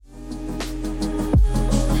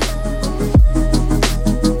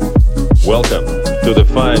Welcome to the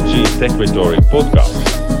 5G Tech Rhetoric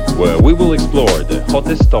podcast, where we will explore the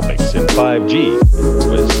hottest topics in 5G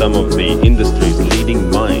with some of the industry's leading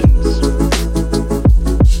minds.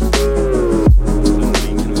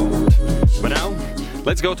 But now,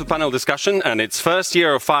 let's go to panel discussion and its first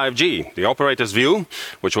year of 5G, the operator's view,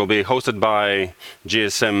 which will be hosted by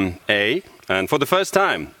GSMA. And for the first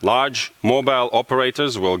time, large mobile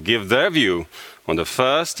operators will give their view on the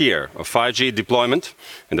first year of 5G deployment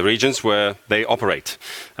in the regions where they operate.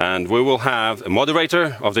 And we will have a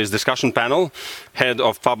moderator of this discussion panel, Head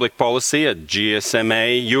of Public Policy at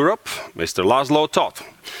GSMA Europe, Mr. Laszlo Toth.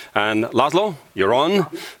 And Laszlo, you're on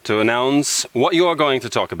to announce what you are going to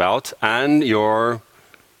talk about and your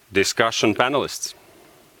discussion panelists.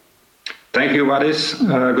 Thank you, Vadis.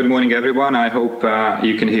 Good morning, everyone. I hope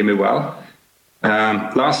you can hear me well.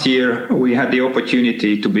 Last year, we had the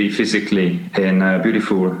opportunity to be physically in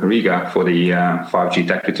beautiful Riga for the 5G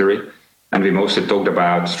Tech Rhetoric, and we mostly talked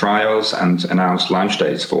about trials and announced launch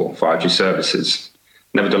dates for 5G services.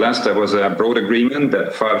 Nevertheless, there was a broad agreement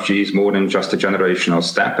that 5G is more than just a generational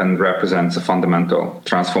step and represents a fundamental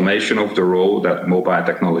transformation of the role that mobile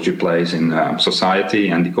technology plays in society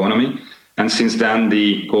and economy. And since then,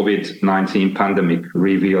 the COVID-19 pandemic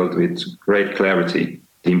revealed with great clarity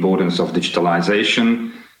the importance of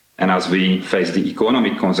digitalization, and as we face the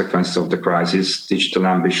economic consequences of the crisis, digital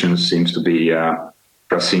ambition seems to be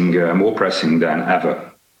more pressing than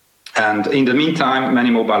ever. And in the meantime,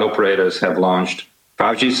 many mobile operators have launched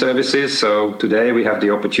 5G services, so today we have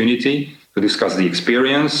the opportunity to discuss the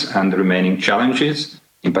experience and the remaining challenges,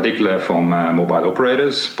 in particular from mobile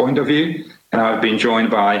operators' point of view. And I've been joined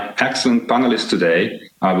by excellent panelists today.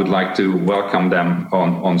 I would like to welcome them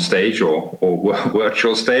on stage or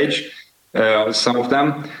virtual stage, some of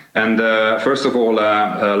them. And first of all,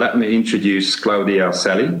 let me introduce Claudia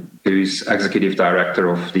Selli, who is Executive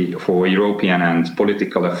Director for European and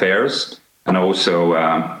Political Affairs, and also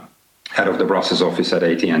Head of the Brussels office at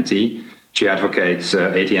AT&T. She advocates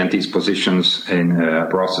AT&T's positions in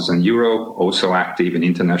Brussels and Europe, also active in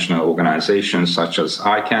international organizations such as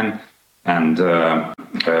ICANN and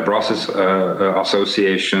Brussels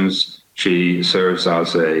associations. She serves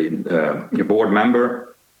as a board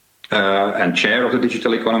member and chair of the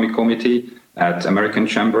Digital Economy Committee at American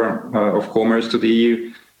Chamber of Commerce to the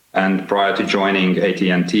EU. And prior to joining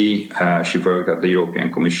AT&T, she worked at the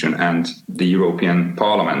European Commission and the European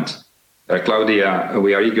Parliament. Claudia,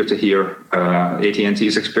 we are eager to hear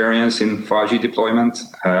AT&T's experience in 5G deployment.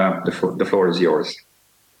 The floor is yours.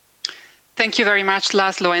 Thank you very much,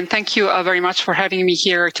 Laszlo, and thank you very much for having me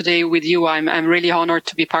here today with you. I'm really honored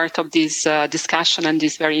to be part of this discussion and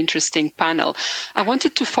this very interesting panel. I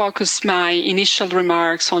wanted to focus my initial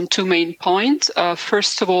remarks on two main points.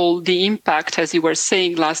 First of all, the impact, as you were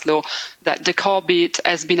saying, Laszlo, that the COVID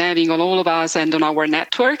has been having on all of us and on our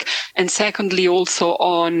network. And secondly, also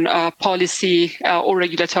on policy or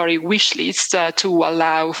regulatory wish lists to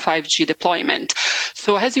allow 5G deployment.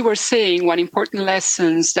 So as you were saying, one important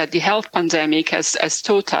lesson that the health pandemic has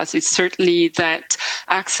taught us is certainly that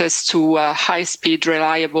access to high-speed,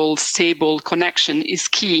 reliable, stable connection is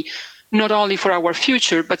key, not only for our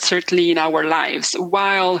future, but certainly in our lives.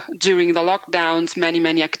 While during the lockdowns,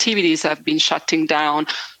 many activities have been shutting down,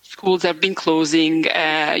 schools have been closing,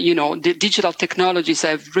 the digital technologies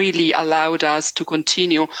have really allowed us to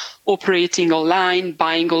continue operating online,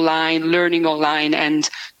 buying online, learning online, and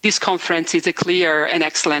this conference is a clear and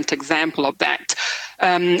excellent example of that.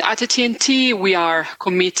 At AT&T, we are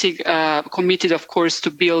committed, of course, to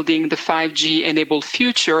building the 5G-enabled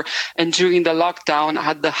future. And during the lockdown,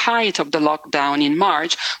 at the height of the lockdown in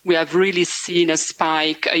March, we have really seen a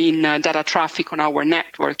spike in data traffic on our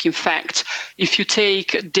network. In fact, if you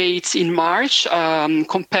take dates in March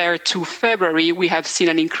compared to February, we have seen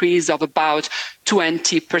an increase of about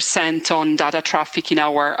 20% on data traffic in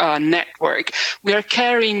our network. We are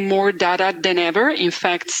carrying more data than ever. In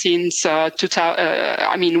fact, since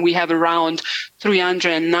we have around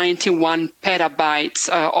 391 petabytes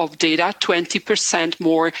of data, 20%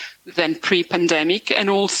 more than pre-pandemic. And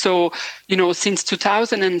also, since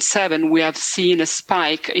 2007, we have seen a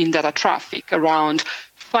spike in data traffic around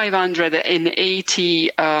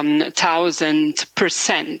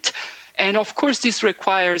 580,000%. And of course, this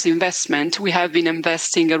requires investment. We have been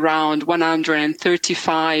investing around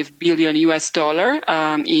 $135 billion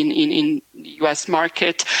in the US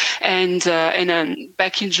market. And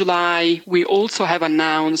back in July, we also have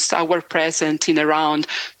announced our presence in around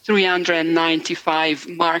 395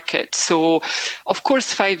 markets. So, of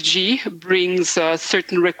course, 5G brings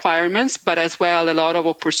certain requirements, but as well a lot of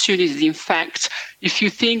opportunities. In fact, if you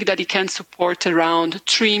think that it can support around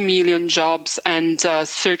 3 million jobs and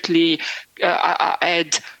certainly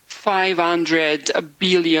add $500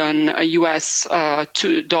 billion US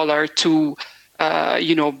dollar to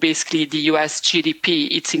basically the US GDP,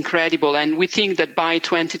 it's incredible. And we think that by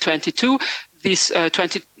 2022, this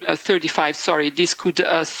 2035, this could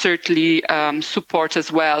certainly support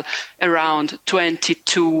as well around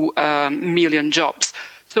 22 million jobs.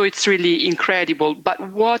 So it's really incredible. But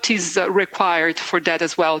what is required for that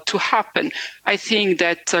as well to happen? I think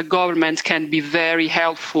that government can be very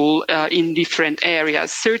helpful in different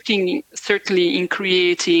areas, certainly in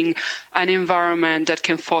creating an environment that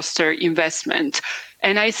can foster investment.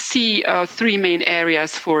 And I see three main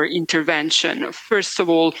areas for intervention. First of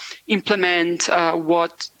all, implement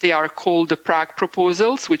what they are called the Prague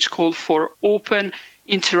proposals, which call for open,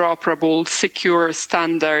 interoperable, secure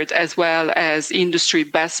standard, as well as industry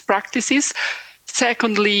best practices.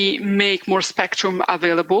 Secondly, make more spectrum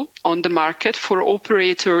available on the market for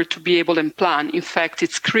operator to be able and plan. In fact,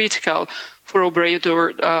 it's critical for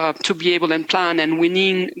operator to be able and plan, and we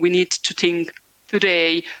need to think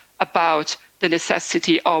today about the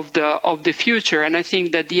necessity of the future. And I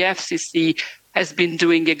think that the FCC has been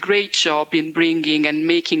doing a great job in bringing and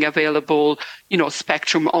making available,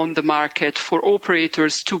 spectrum on the market for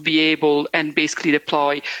operators to be able and basically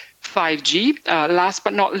deploy 5G. Last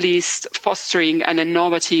but not least, fostering an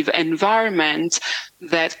innovative environment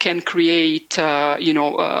that can create,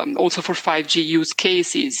 also for 5G use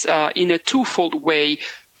cases in a twofold way.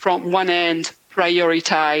 From one end,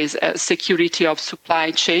 prioritize security of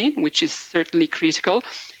supply chain, which is certainly critical.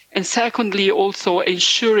 And secondly, also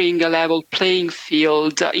ensuring a level playing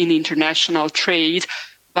field in international trade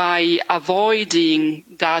by avoiding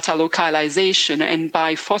data localization and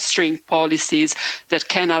by fostering policies that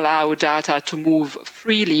can allow data to move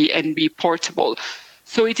freely and be portable.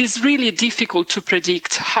 So it is really difficult to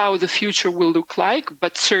predict how the future will look like,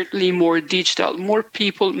 but certainly more digital. More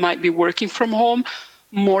people might be working from home.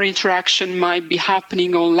 More interaction might be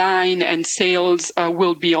happening online, and sales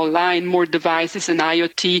will be online, more devices and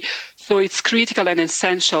IoT. So it's critical and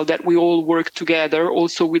essential that we all work together,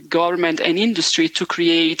 also with government and industry, to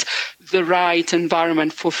create the right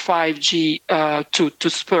environment for 5G to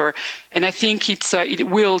spur. And I think it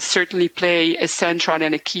will certainly play a central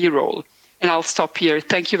and a key role. And I'll stop here.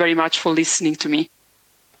 Thank you very much for listening to me.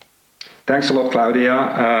 Thanks a lot,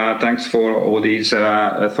 Claudia. Thanks for all these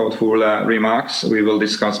thoughtful remarks. We will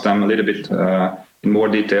discuss them a little bit in more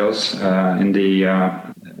details in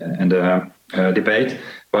the debate.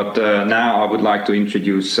 But now I would like to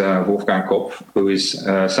introduce Wolfgang Kopf, who is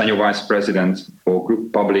Senior Vice President for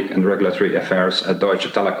Group Public and Regulatory Affairs at Deutsche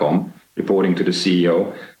Telekom, reporting to the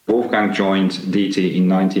CEO. Wolfgang joined DT in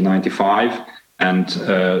 1995. And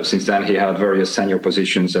since then, he had various senior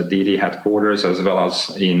positions at DT headquarters as well as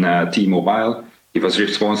in T-Mobile. He was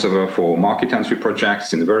responsible for market entry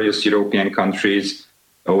projects in various European countries,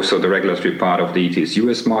 also the regulatory part of DT's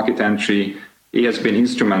US market entry. He has been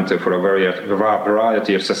instrumental for a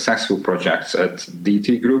variety of successful projects at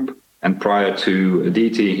DT Group. And prior to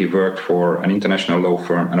DT, he worked for an international law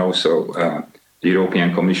firm and also the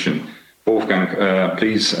European Commission. Wolfgang,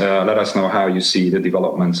 please let us know how you see the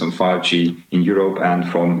developments on 5G in Europe and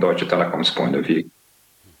from Deutsche Telekom's point of view.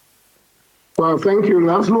 Well, thank you,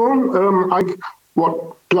 Laszlo.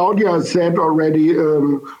 What Claudia said already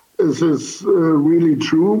is really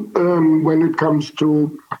true when it comes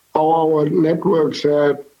to how our networks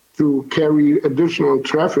have to carry additional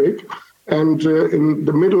traffic. And in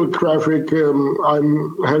the middle graphic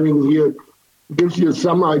I'm having here gives you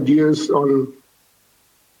some ideas on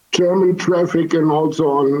German traffic and also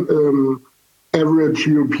on average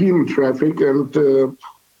European traffic and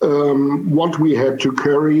what we had to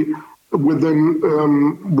carry within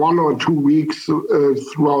 1 or 2 weeks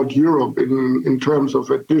throughout Europe in terms of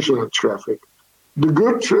additional traffic. The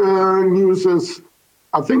good news is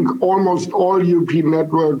I think almost all European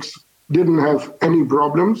networks didn't have any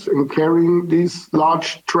problems in carrying these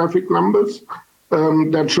large traffic numbers.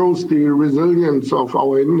 That shows the resilience of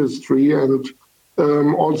our industry and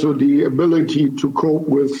also the ability to cope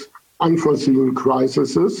with unforeseen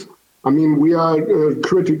crises. I mean, we are a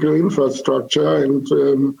critical infrastructure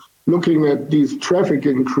and looking at these traffic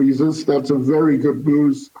increases, that's a very good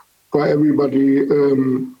news for everybody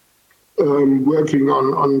working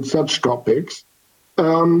on such topics.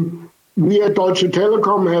 We at Deutsche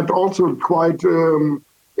Telekom had also quite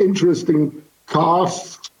interesting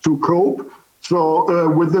tasks to cope. So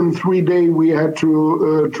within 3 days, we had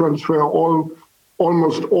to transfer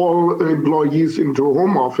almost all employees into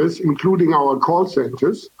home office, including our call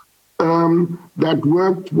centers. That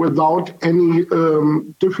worked without any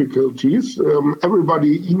difficulties.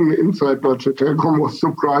 Everybody, even inside Deutsche Telekom, was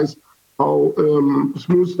surprised how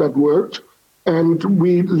smooth that worked. And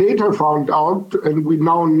we later found out, and we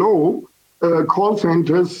now know, call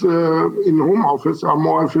centers in home office are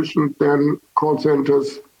more efficient than call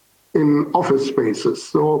centers in office spaces.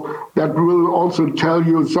 So that will also tell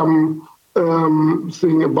you some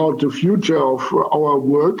thing about the future of our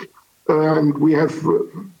work. And we have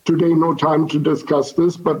today no time to discuss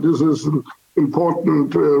this, but this is an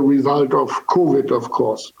important result of COVID, of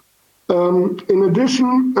course. In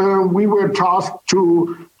addition, we were tasked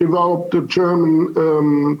to develop the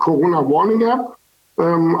German Corona warning app.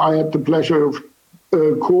 I had the pleasure of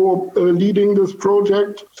co-leading this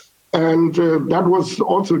project, and that was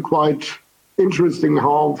also quite interesting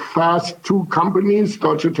how fast two companies,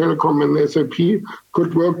 Deutsche Telekom and SAP,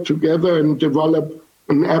 could work together and develop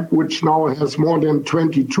an app which now has more than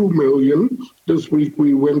 22 million. This week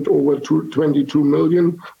we went over to 22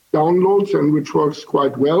 million downloads, and which works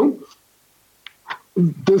quite well.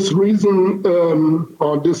 This reason,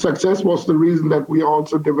 or this success was the reason that we are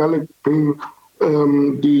also developing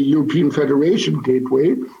the European Federation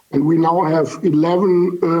Gateway, and we now have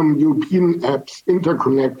 11 European apps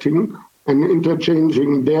interconnecting and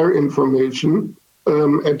interchanging their information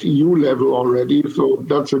at EU level already. So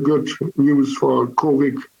that's a good news for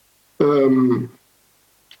COVID in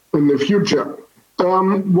the future.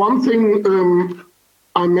 One thing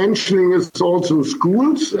I'm mentioning is also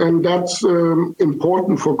schools, and that's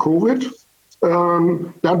important for COVID.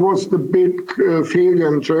 That was the big failure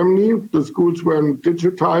in Germany. The schools weren't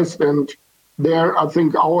digitized, and there I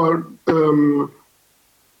think our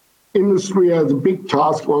industry has a big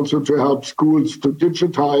task also to help schools to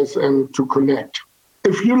digitize and to connect.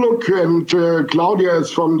 If you look, and Claudia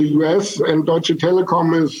is from the US, and Deutsche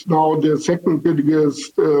Telekom is now the second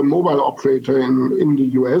biggest mobile operator in the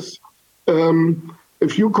US.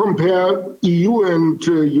 If you compare EU and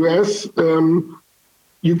US,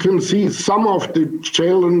 you can see some of the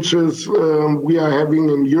challenges we are having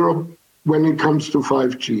in Europe when it comes to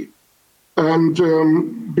 5G. And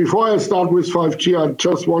before I start with 5G, I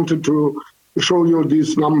just wanted to show you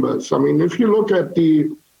these numbers. I mean, if you look at the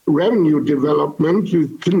revenue development, you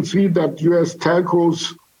can see that US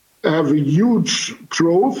telcos have a huge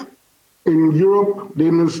growth. In Europe, the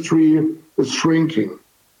industry is shrinking.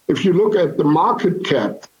 If you look at the market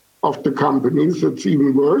cap of the companies, it's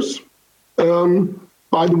even worse.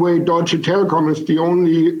 By the way, Deutsche Telekom is the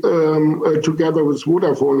only, together with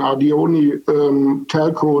Vodafone, are the only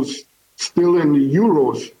telcos still in the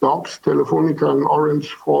Euro stocks. Telefonica and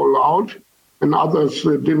Orange fall out, and others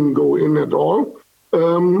didn't go in at all.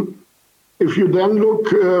 If you then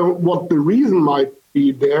look what the reason might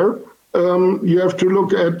be there, you have to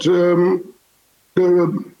look at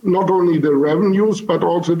not only the revenues, but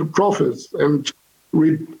also the profits. And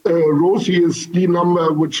ROCE is the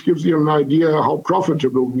number which gives you an idea how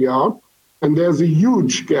profitable we are. And there's a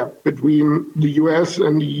huge gap between the US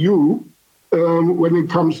and the EU when it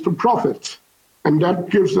comes to profits. And that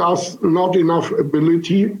gives us not enough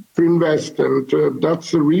ability to invest. And that's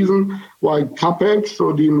the reason why CapEx,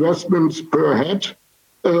 so the investments per head,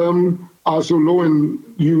 are so low in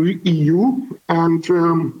EU and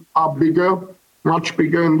are bigger, much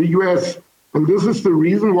bigger in the US. And this is the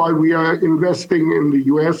reason why we are investing in the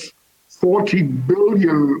US $40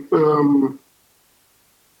 billion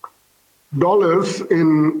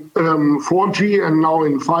in 4G, and now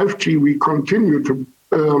in 5G we continue to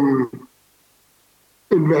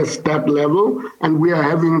invest that level, and we are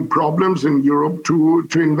having problems in Europe to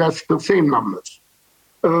invest the same numbers.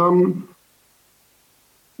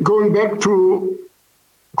 Going back to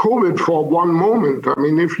COVID for one moment, I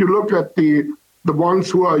mean, if you look at the ones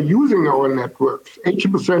who are using our networks,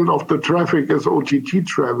 80% of the traffic is OTT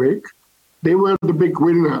traffic. They were the big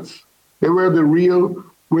winners. They were the real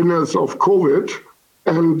winners of COVID.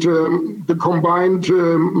 And the combined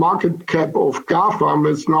market cap of GAFAM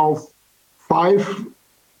is now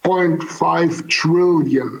 5.5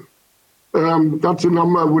 trillion. That's a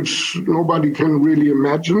number which nobody can really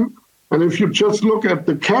imagine. And if you just look at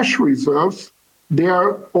the cash reserves, they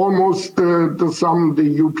are almost the sum the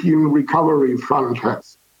European Recovery Fund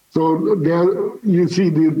has. So there you see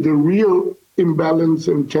the real imbalance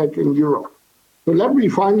in tech in Europe. So let me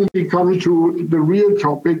finally come to the real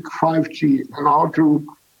topic, 5G, and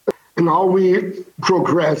how we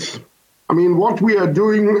progress. I mean, what we are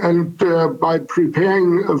doing, and by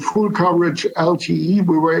preparing a full coverage LTE,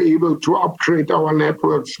 we were able to upgrade our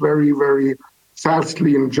networks very, very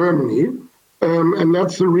fastly in Germany. And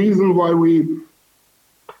that's the reason why we,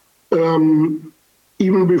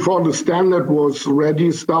 even before the standard was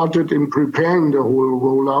ready, started in preparing the whole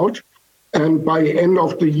rollout. And by end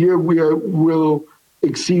of the year, we will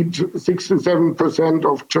exceed 67%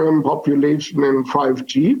 of German population in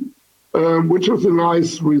 5G, which is a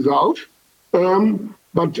nice result.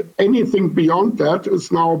 But anything beyond that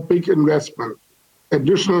is now a big investment.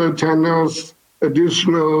 Additional antennas,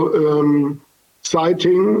 additional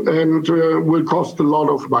sighting, and will cost a lot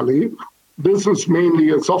of money. This is mainly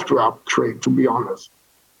a software upgrade, to be honest.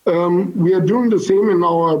 We are doing the same in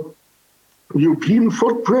our European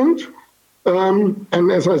footprint.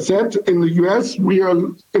 And as I said, in the US, we are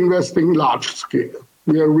investing large scale.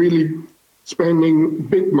 We are really spending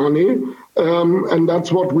big money. And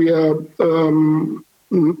that's what we are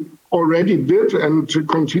already did and to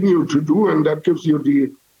continue to do. And that gives you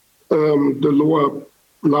the lower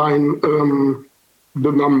line,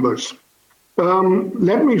 the numbers.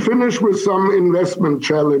 Let me finish with some investment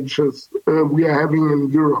challenges we are having in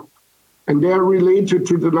Europe. And they are related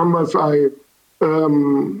to the numbers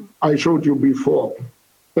I showed you before.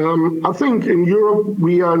 I think in Europe,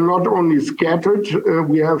 we are not only scattered,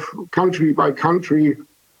 we have country by country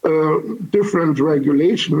different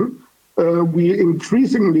regulation. We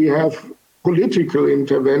increasingly have political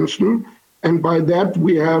intervention, and by that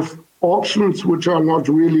we have auctions which are not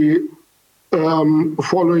really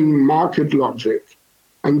following market logic.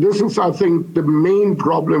 And this is, I think, the main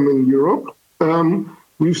problem in Europe.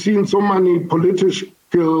 We've seen so many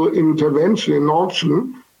political intervention in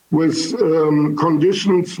auction with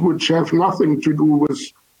conditions which have nothing to do with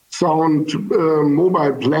sound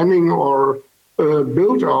mobile planning or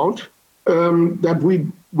build out, that we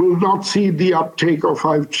will not see the uptake of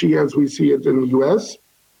 5G as we see it in the US.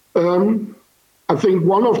 I think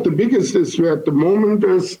one of the biggest issues at the moment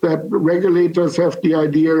is that regulators have the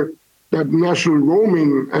idea that national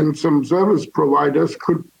roaming and some service providers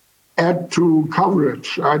could add to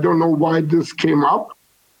coverage. I don't know why this came up.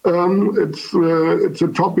 It's a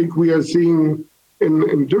topic we are seeing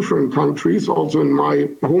in different countries, also in my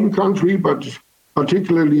home country, but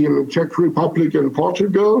particularly in the Czech Republic and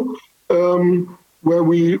Portugal, where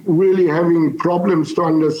we really having problems to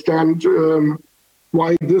understand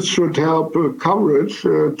why this should help coverage.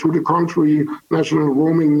 To the contrary, national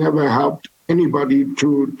roaming never helped anybody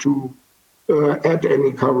to add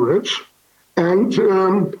any coverage. And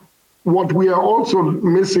what we are also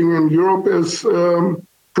missing in Europe is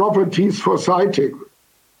properties for siting.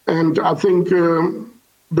 And I think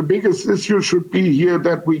the biggest issue should be here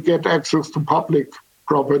that we get access to public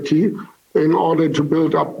property in order to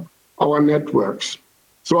build up our networks.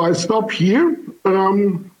 So I stop here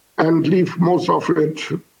and leave most of it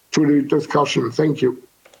to the discussion. Thank you.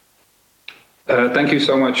 Thank you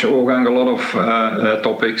so much, Wolfgang. A lot of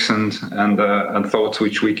topics and thoughts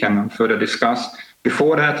which we can further discuss.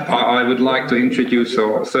 Before that, I would like to introduce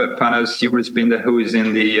our third panelist, Juris Binder, who is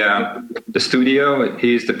in the studio.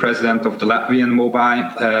 He is the president of the Latvian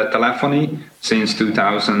Mobile Telephony since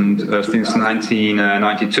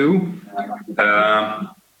 1992.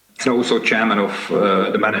 He's also chairman of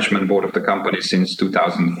the management board of the company since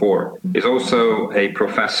 2004. He's also a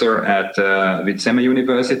professor at Vitseme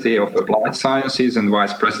University of Applied Sciences and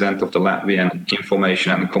vice president of the Latvian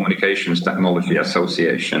Information and Communications Technology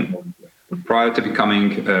Association. Prior to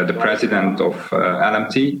becoming the president of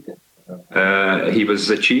LMT, he was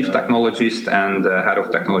the chief technologist and head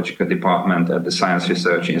of technological department at the Science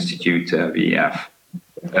Research Institute, VEF.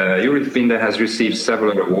 Juris Binder has received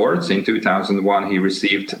several awards. In 2001, he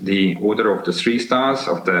received the Order of the Three Stars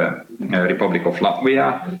of the Republic of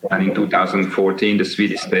Latvia, and in 2014, the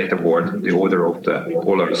Swedish State Award, the Order of the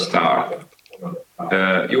Polar Star.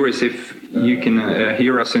 Juris, if you can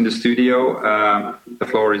hear us in the studio, the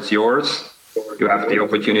floor is yours. You have the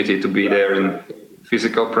opportunity to be there in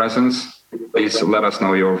physical presence. Please let us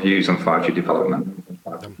know your views on 5G development.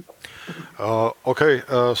 Okay,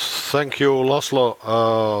 thank you, Laszlo.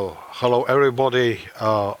 Hello, everybody,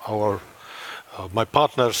 my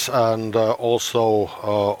partners, and also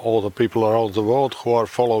all the people around the world who are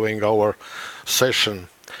following our session.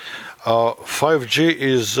 5G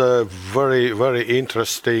is a very, very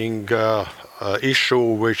interesting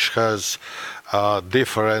issue which has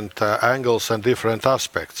different angles and different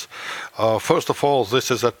aspects. First of all, this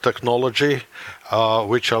is a technology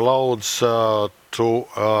which allows to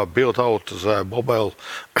build out the mobile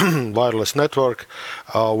wireless network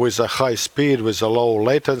with a high speed, with a low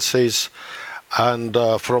latencies, And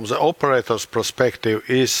from the operator's perspective,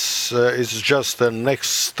 is just the next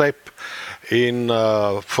step in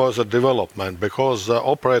further development, because the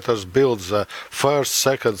operators build the first,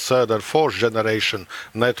 second, third, and fourth generation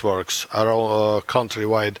networks around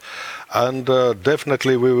countrywide, and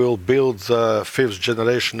definitely we will build the fifth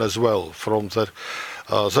generation as well.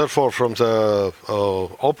 Therefore, from the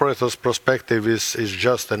operator's perspective, is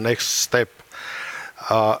just the next step.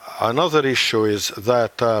 Another issue is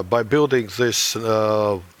that by building this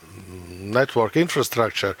network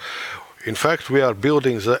infrastructure, in fact, we are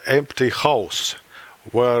building the empty house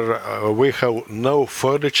where we have no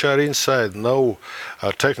furniture inside, no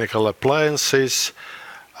technical appliances,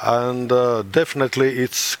 and definitely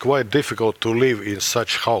it's quite difficult to live in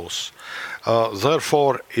such house.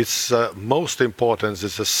 Therefore, it's most important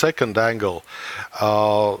is the second angle,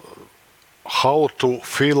 how to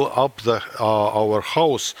fill up our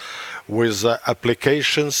house with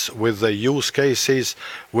applications, with the use cases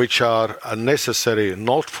which are necessary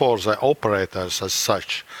not for the operators as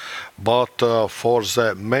such, but for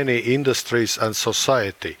the many industries and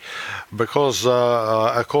society. Because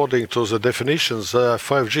according to the definitions,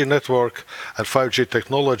 5G network and 5G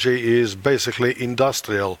technology is basically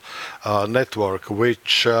industrial network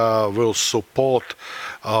which will support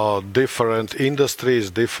different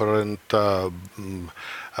industries, different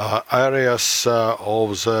areas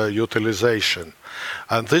of the utilization.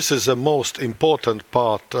 And this is the most important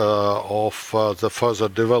part of the further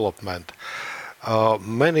development.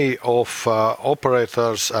 Many of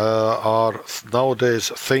operators are nowadays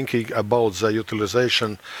thinking about the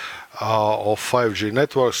utilization of 5G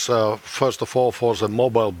networks, first of all for the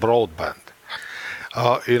mobile broadband.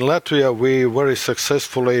 In Latvia, we very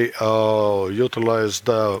successfully utilized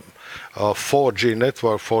the 4G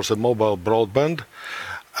network for the mobile broadband,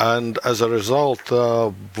 and as a result,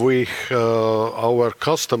 our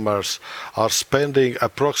customers are spending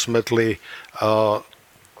approximately 20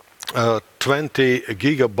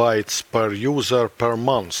 gigabytes per user per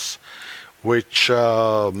month, which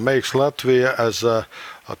makes Latvia as a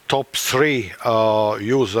top 3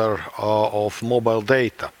 user of mobile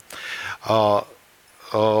data. On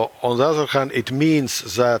the other hand, it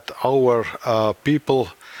means that our people,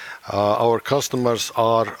 our customers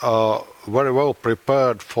are very well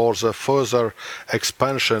prepared for the further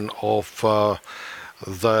expansion of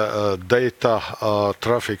the data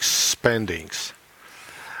traffic spendings.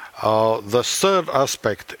 The third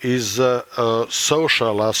aspect is a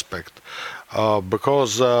social aspect,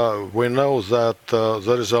 because we know that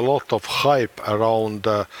there is a lot of hype around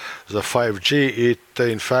the 5G.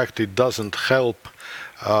 In fact, it doesn't help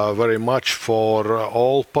very much for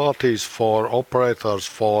all parties, for operators,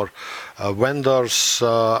 for vendors,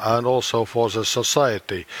 and also for the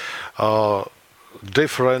society.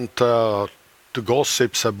 Different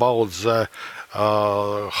gossips about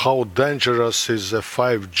how dangerous is the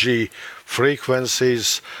 5G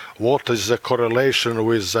frequencies, what is the correlation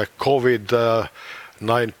with the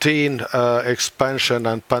COVID-19 expansion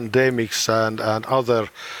and pandemics and other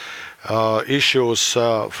issues.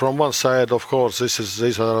 From one side, of course,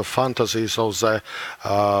 these are fantasies of the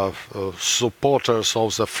supporters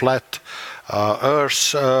of the flat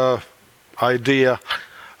Earth idea.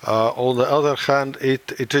 On the other hand,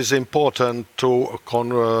 it is important to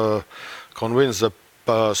convince the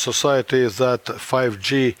society that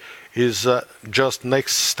 5G is just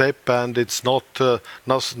next step, and it's not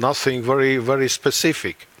nothing very, very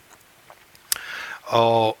specific.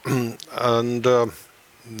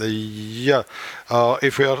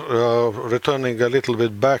 If we are returning a little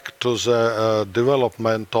bit back to the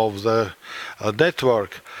development of the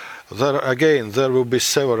network, there will be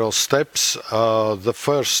several steps. The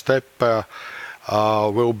first step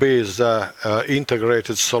will be the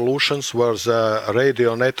integrated solutions, where the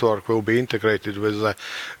radio network will be integrated with the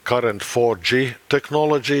current 4G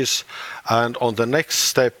technologies, and on the next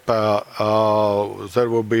step there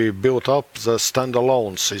will be built up the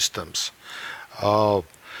standalone systems.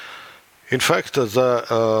 In fact,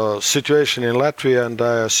 the situation in Latvia, and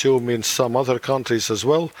I assume in some other countries as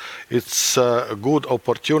well, it's a good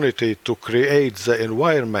opportunity to create the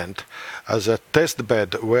environment as a test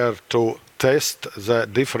bed where to test the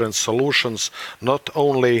different solutions, not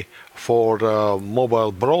only for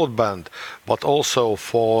mobile broadband, but also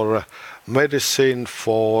for medicine,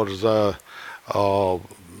 for the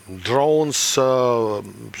drones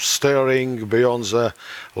steering beyond the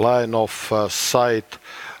line of sight,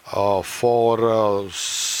 for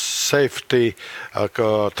safety,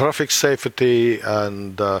 traffic safety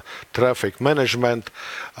and traffic management.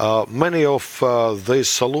 Many of these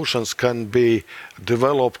solutions can be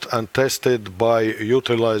developed and tested by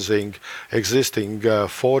utilizing existing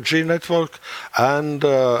 4G network and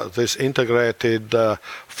this integrated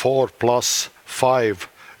 4 plus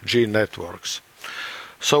 5G networks.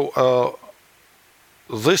 So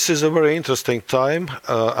this is a very interesting time,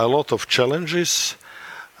 a lot of challenges,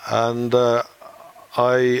 and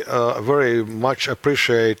I very much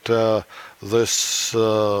appreciate this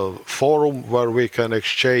forum where we can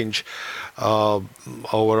exchange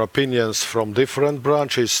our opinions from different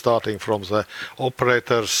branches, starting from the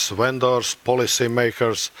operators, vendors,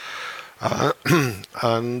 policymakers,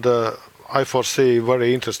 and I foresee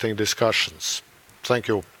very interesting discussions. Thank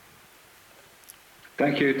you.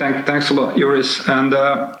 Thank you. Thanks a lot, Juris. And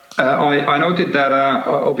I noted that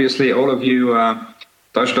obviously all of you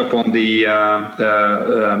touched upon the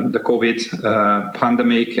COVID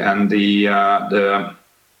pandemic and the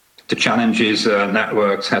challenges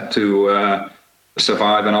networks had to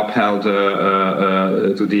survive and upheld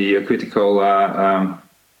to the critical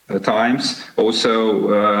times. Also,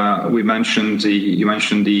 you mentioned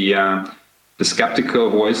the skeptical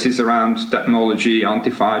voices around technology,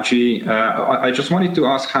 anti-5G. I just wanted to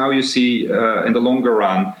ask how you see in the longer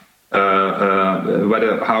run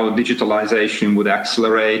how digitalization would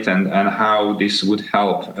accelerate and how this would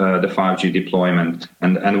help the 5G deployment,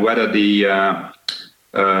 and whether the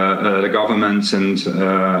governments and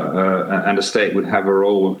the state would have a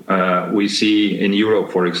role. We see in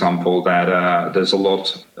Europe, for example, that there's a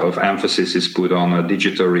lot of emphasis is put on a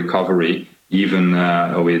digital recovery, even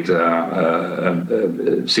with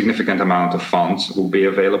a significant amount of funds will be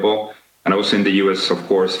available. And also in the US, of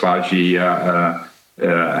course, 5G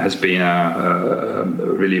has been a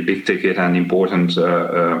really big ticket and important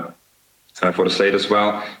for the state as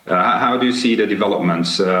well. How do you see the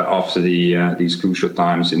developments after these crucial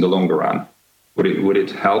times in the longer run? Would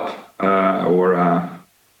it help or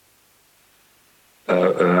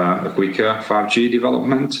a quicker 5G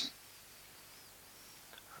development?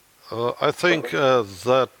 I think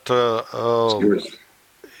that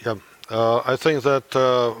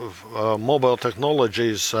mobile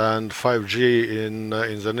technologies and 5G in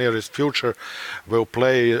the nearest future will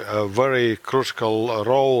play a very crucial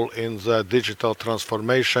role in the digital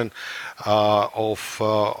transformation of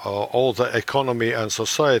all the economy and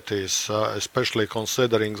societies, especially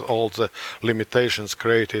considering all the limitations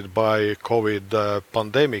created by COVID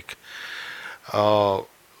pandemic.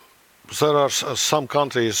 There are some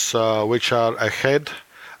countries which are ahead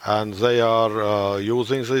and they are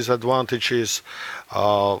using these advantages.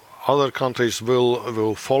 Other countries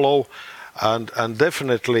will follow, and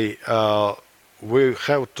definitely we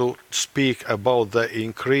have to speak about the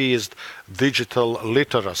increased digital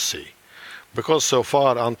literacy, because so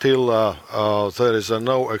far until there is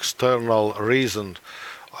no external reason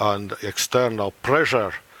and external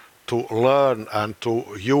pressure to learn and to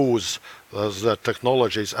use the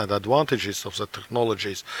technologies and advantages of the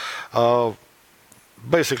technologies,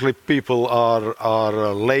 basically people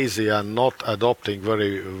are lazy and not adopting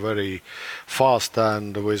very fast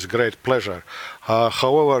and with great pleasure.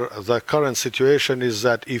 However, the current situation is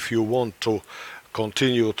that if you want to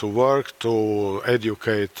continue to work, to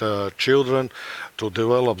educate children, to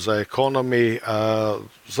develop the economy,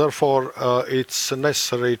 therefore it's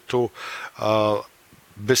necessary to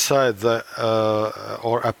beside the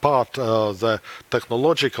or apart the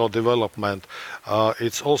technological development,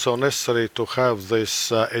 it's also necessary to have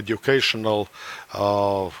this educational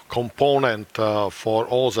component for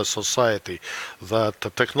all the society, that the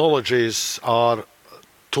technologies are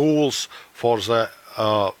tools for the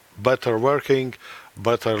better working,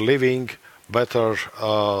 better living, better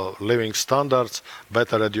living standards,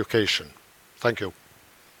 better education. Thank you.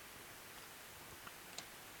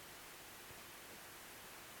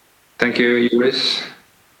 Thank you, Juris.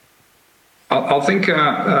 I think,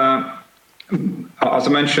 as I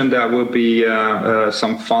mentioned, there will be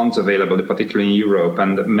some funds available, particularly in Europe,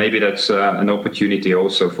 and maybe that's an opportunity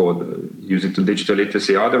also for using the digital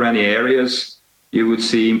literacy. Are there any areas you would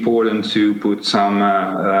see important to put some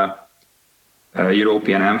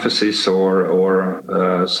European emphasis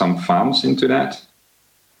or some funds into that?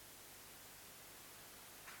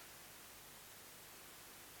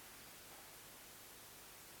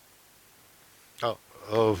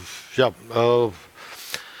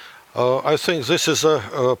 I think this is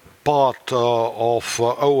a part of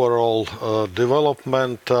overall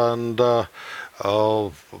development, and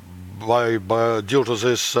due to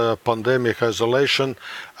this pandemic isolation,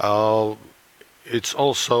 it's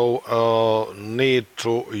also need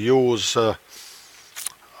to use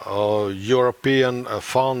European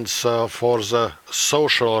funds for the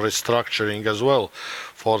social restructuring as well,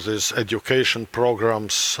 for these education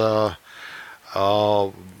programs,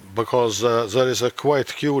 because there is a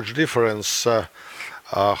quite huge difference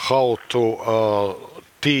how to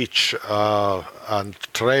teach and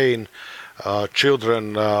train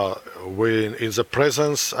children in the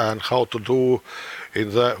presence and how to do in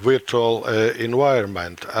the virtual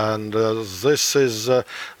environment. And this is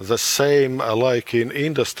the same like in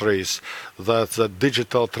industries, that the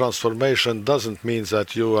digital transformation doesn't mean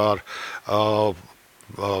that you are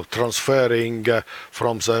transferring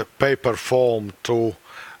from the paper form to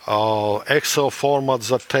Excel format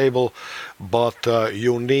the table, but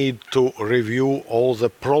you need to review all the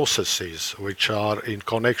processes which are in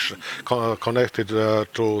connected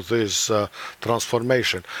to this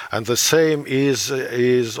transformation. And the same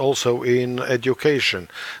is also in education.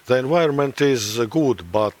 The environment is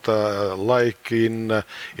good, but like in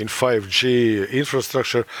 5G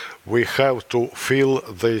infrastructure, we have to fill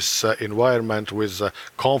this environment with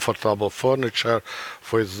comfortable furniture,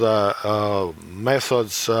 with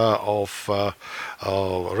methods of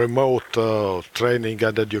remote training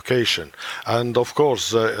and education. And of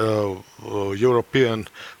course, European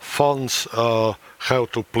funds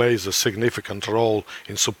have to play a significant role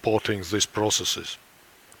in supporting these processes.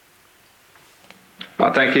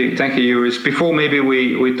 Thank you, Juris. Before maybe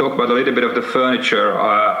we talk about a little bit of the furniture,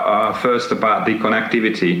 first about the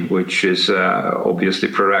connectivity, which is obviously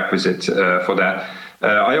prerequisite for that.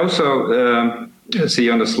 I also see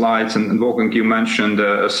on the slides, and Wolfgang, you mentioned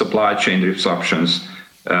supply chain disruptions,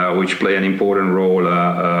 which play an important role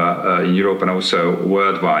in Europe and also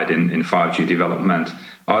worldwide in 5G development.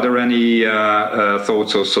 Are there any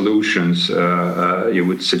thoughts or solutions you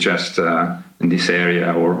would suggest in this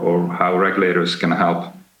area, or how regulators can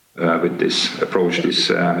help with this approach, this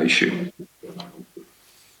issue?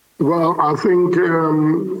 Well, I think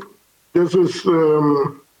this is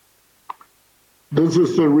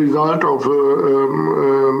the result of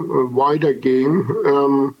a wider game.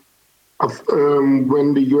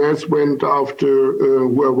 When the US went after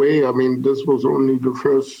Huawei, I mean, this was only the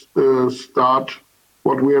first start.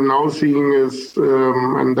 What we are now seeing is,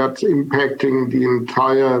 and that's impacting the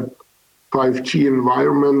entire 5G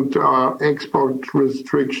environment, export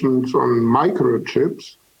restrictions on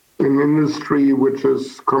microchips, an industry which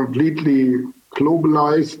is completely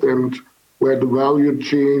globalized and where the value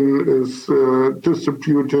chain is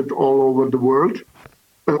distributed all over the world.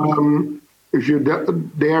 If you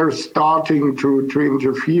dare starting to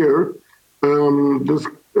interfere, this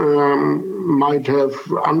might have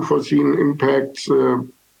unforeseen impacts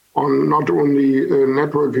on not only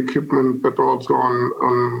network equipment but also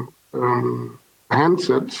on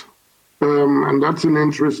handsets, and that's an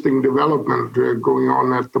interesting development going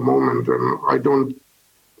on at the moment. And I don't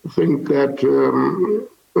think that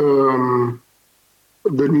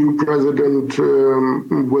the new president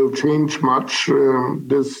will change much.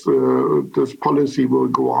 This policy will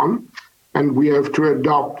go on, and we have to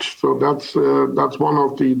adopt. So that's one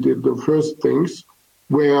of the first things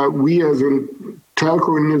where we as a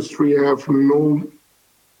telco industry have no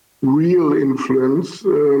real influence.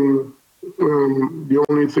 The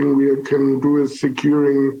only thing we can do is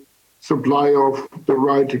securing supply of the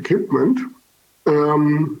right equipment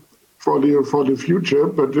for the future.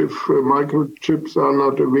 But if microchips are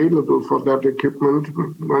not available for that equipment,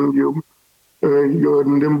 then you're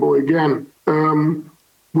in limbo again.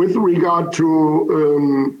 With regard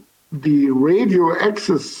to the radio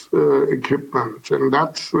access equipment, and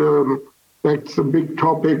that's a big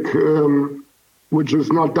topic, which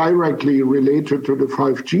is not directly related to the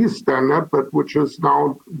 5G standard, but which is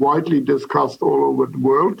now widely discussed all over the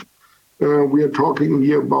world. We are talking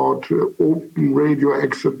here about open radio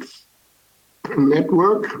access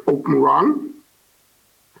network, Open RAN.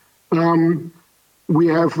 We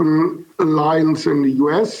have an alliance in the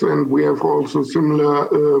US, and we have also similar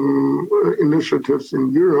initiatives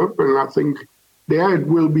in Europe. And I think there it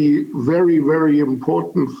will be very, very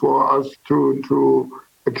important for us to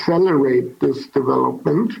accelerate this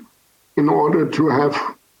development in order to have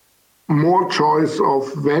more choice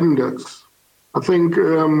of vendors. I think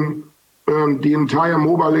the entire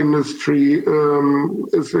mobile industry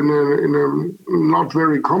is in a not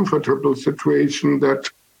very comfortable situation that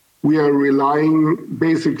we are relying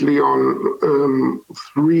basically on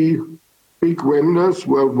 3 big vendors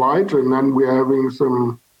worldwide, and then we're having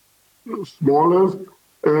some smaller.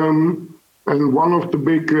 And one of the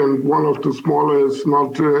big and one of the smaller is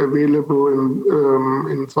not available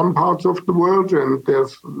in some parts of the world, and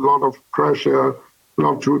there's a lot of pressure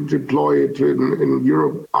not to deploy it in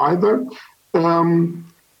Europe either.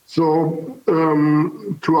 So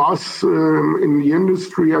to us in the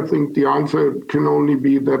industry, I think the answer can only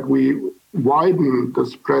be that we widen the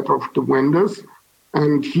spread of the vendors.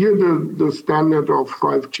 And here the standard of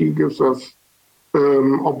 5G gives us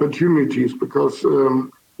opportunities because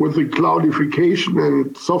with the cloudification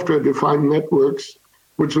and software-defined networks,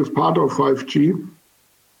 which is part of 5G,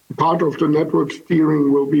 part of the network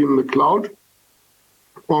steering will be in the cloud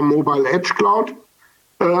or mobile edge cloud.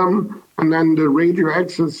 And then the radio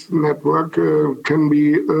access network can be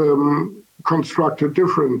constructed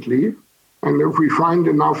differently. And if we find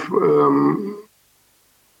enough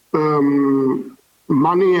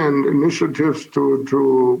money and initiatives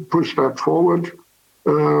to push that forward,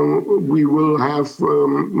 we will have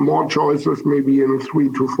more choices maybe in 3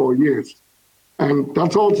 to 4 years. And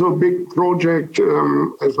that's also a big project,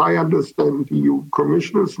 as I understand, the EU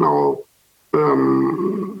Commission is now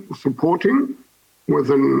supporting with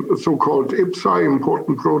a so-called IPSA,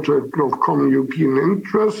 Important Project of Common European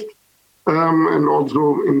Interest. And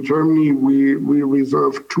also in Germany, we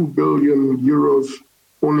reserve 2 billion euros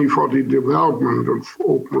only for the development of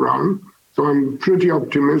Open RAN. So I'm pretty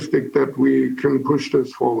optimistic that we can push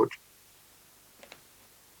this forward.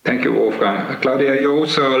 Thank you, Wolfgang. Claudia, you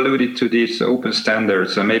also alluded to these open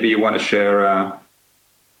standards. So maybe you want to share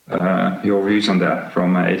your views on that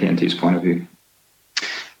from AT&T's point of view.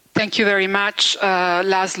 Thank you very much,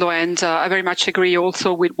 Laszlo, and I very much agree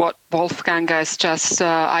also with what Wolfgang has just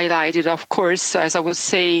highlighted. Of course, as I was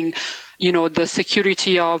saying, the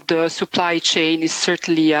security of the supply chain is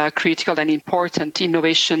certainly critical and important.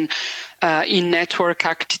 Innovation in network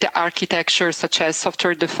architecture, such as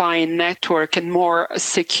software-defined network, and more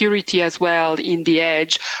security as well in the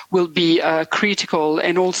edge will be critical.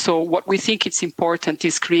 And also what we think it's important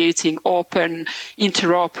is creating open,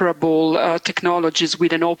 interoperable technologies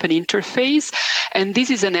with an open interface. And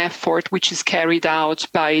this is an effort which is carried out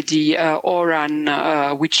by the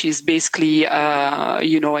ORAN, which is basically,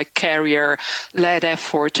 a carrier-led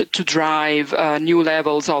effort to drive new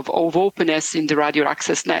levels of openness in the radio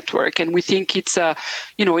access network. And we think it's a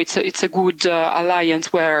good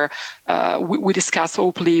alliance where we discuss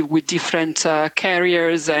openly with different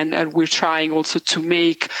carriers, and we're trying also to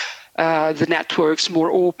make the networks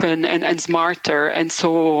more open and smarter. And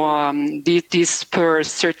so this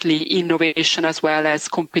spurs certainly innovation as well as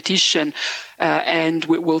competition, and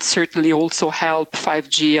will certainly also help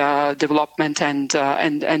 5G development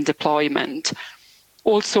and deployment.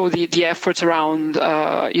 Also, the efforts around,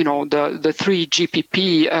 the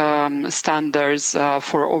 3GPP standards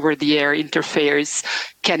for over-the-air interface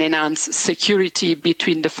can enhance security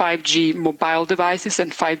between the 5G mobile devices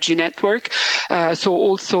and 5G network. So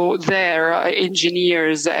also there,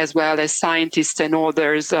 engineers as well as scientists and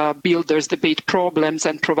others, builders debate problems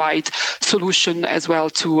and provide solution as well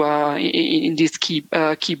to in this key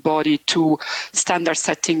body to standard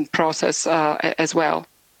setting process as well.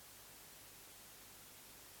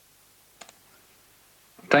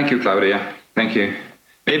 Thank you, Claudia. Thank you.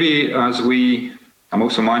 Maybe I'm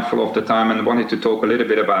also mindful of the time and wanted to talk a little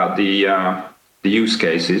bit about the use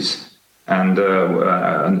cases and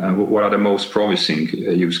what are the most promising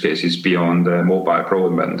use cases beyond mobile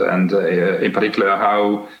broadband. And in particular,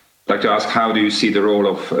 I'd like to ask, how do you see the role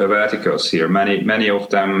of verticals here? Many of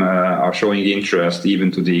them are showing interest, even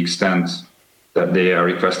to the extent that they are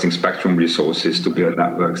requesting spectrum resources to build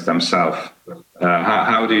networks themselves.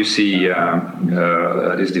 How do you see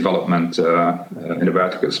this development in the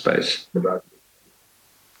vertical space?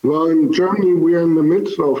 Well, in Germany, we are in the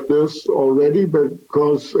midst of this already,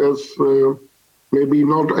 because as maybe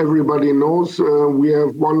not everybody knows, we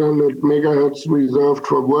have 100 megahertz reserved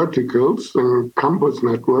for verticals and campus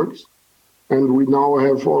networks. And we now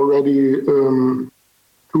have already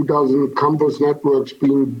 2,000 campus networks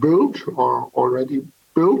being built or already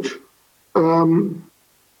built.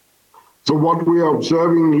 So what we are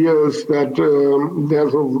observing here is that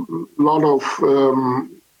there's a lot of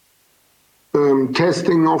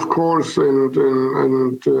testing, of course, and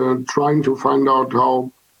trying to find out how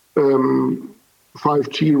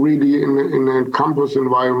 5G really in a campus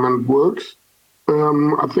environment works.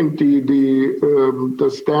 I think the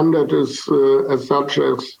standard is as such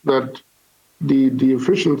as that the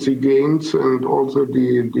efficiency gains and also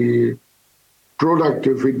the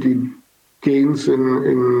productivity gains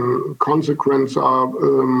in consequence are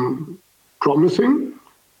promising.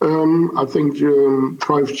 I think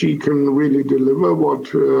 5G can really deliver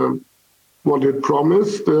what it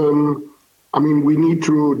promised. I mean, we need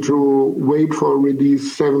to wait for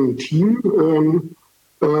release 17,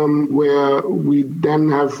 where we then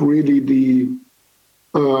have really the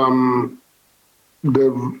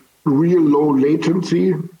real low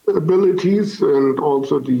latency abilities and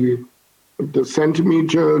also the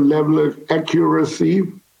centimeter level accuracy,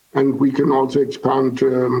 and we can also expand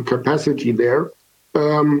capacity there.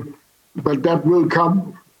 But that will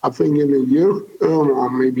come, I think, in a year or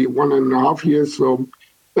maybe 1.5 years. So,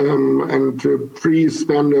 and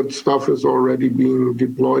pre-standard stuff is already being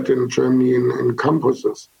deployed in Germany in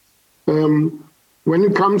campuses. When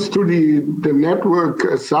it comes to the network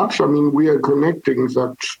as such, I mean, we are connecting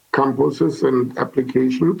such campuses and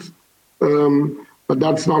applications, but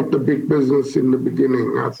that's not the big business in the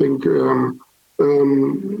beginning. I think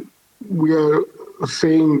we are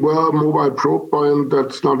saying, well, mobile broadband,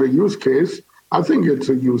 that's not a use case. I think it's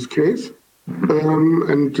a use case.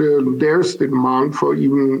 And there's demand for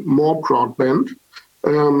even more broadband.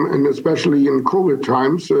 And especially in COVID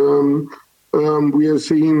times, we are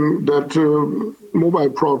seeing that mobile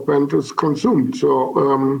broadband is consumed.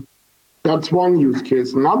 So that's one use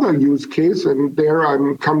case. Another use case, and there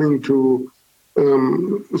I'm coming to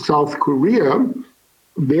South Korea,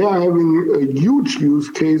 they are having a huge use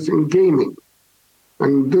case in gaming.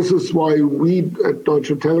 And this is why we at Deutsche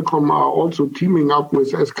Telekom are also teaming up with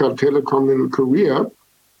SK Telecom in Korea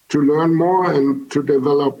to learn more and to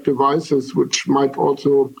develop devices which might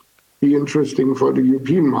also be interesting for the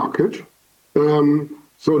European market.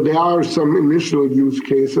 So there are some initial use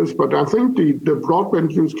cases, but I think the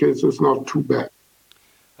broadband use case is not too bad.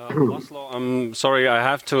 Laszlo, I'm sorry, I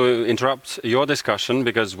have to interrupt your discussion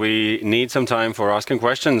because we need some time for asking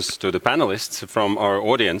questions to the panelists from our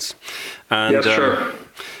audience. And, yes, sure.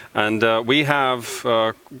 And we have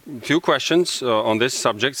a few questions on this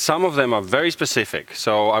subject. Some of them are very specific,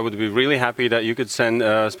 so I would be really happy that you could spend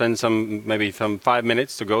maybe 5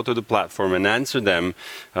 minutes to go to the platform and answer them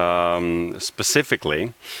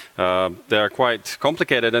specifically. They are quite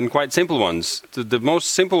complicated and quite simple ones. The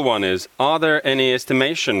most simple one is, are there any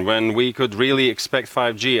estimation when we could really expect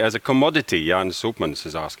 5G as a commodity? Jan Soepmans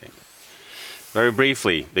is asking. Very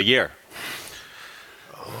briefly, the year.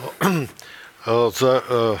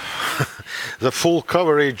 The full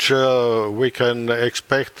coverage we can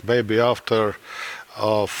expect maybe after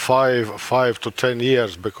 5 to 10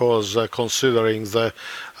 years, because considering the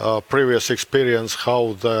previous experience,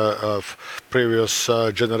 how the previous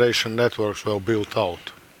generation networks were built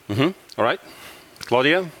out. Mm-hmm. All right.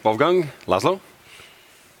 Claudia, Wolfgang, Laszlo?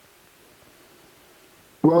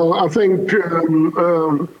 Well, I think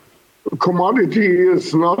commodity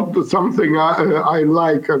is not something I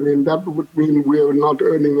like. I mean, that would mean we are not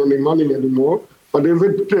earning any money anymore. But if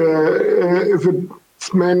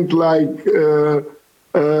it's meant like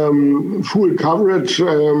full coverage,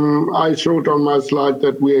 I showed on my slide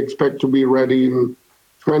that we expect to be ready in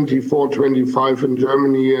 24, 25 in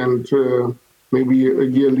Germany and maybe a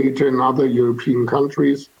year later in other European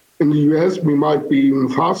countries. In the US, we might be even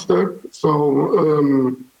faster.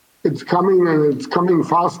 So it's coming, and it's coming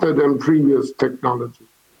faster than previous technology.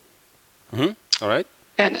 Mm-hmm. All right.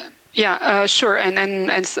 And yeah, sure.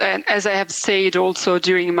 And as I have said also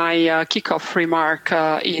during my kickoff remark,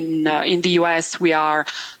 in the US, we are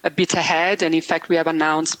a bit ahead. And in fact, we have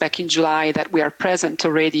announced back in July that we are present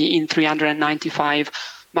already in 395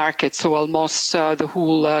 markets, so almost the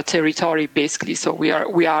whole territory, basically. So we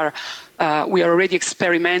are already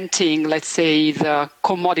experimenting, let's say, the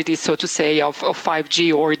commodity, so to say, of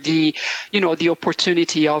 5G, or the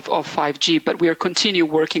opportunity of 5G. But we are continue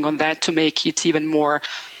working on that to make it even more,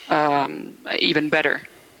 even better.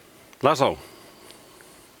 Laszlo.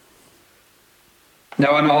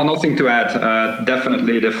 No, nothing to add.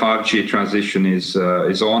 Definitely, the 5G transition is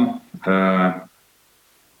on.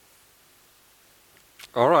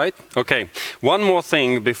 All right. Okay. One more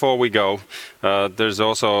thing before we go. There's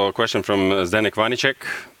also a question from Zdenek Vanicek.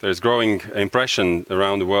 There's growing impression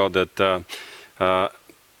around the world that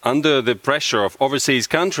under the pressure of overseas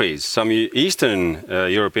countries, some Eastern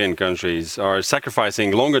European countries are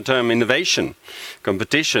sacrificing longer-term innovation,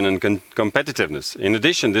 competition and competitiveness. In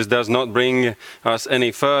addition, this does not bring us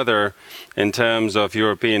any further in terms of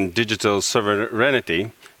European digital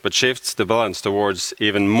sovereignty, but shifts the balance towards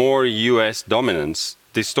even more US dominance,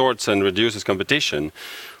 distorts and reduces competition,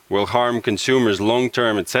 will harm consumers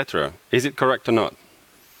long-term, etc. Is it correct or not?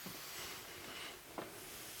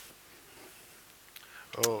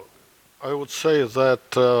 I would say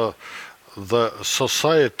that the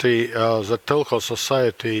society, the telco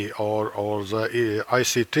society or the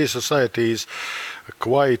ICT society is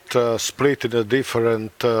quite split into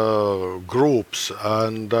different groups,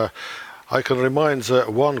 and I can remind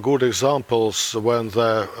one good example when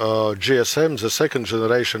the GSM, the second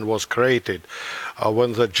generation, was created.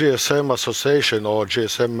 When the GSM Association or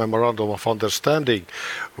GSM Memorandum of Understanding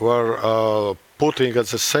were putting at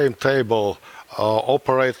the same table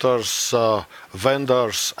operators,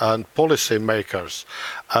 vendors and policymakers.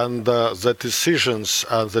 And the decisions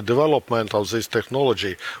and the development of this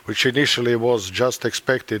technology, which initially was just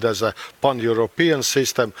expected as a pan-European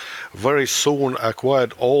system, very soon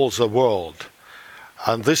acquired all the world.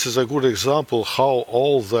 And this is a good example how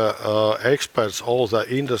all the experts, all the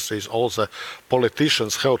industries, all the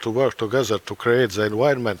politicians have to work together to create the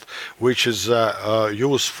environment which is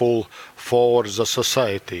useful for the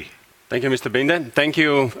society. Thank you, Mr. Binde. Thank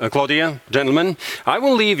you, Claudia. Gentlemen, I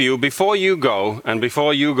will leave you, before you go, and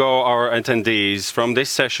before you go, our attendees, from this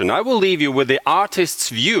session, I will leave you with the artist's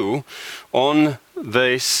view on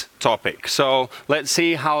this topic. So let's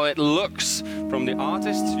see how it looks from the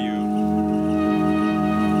artist's view.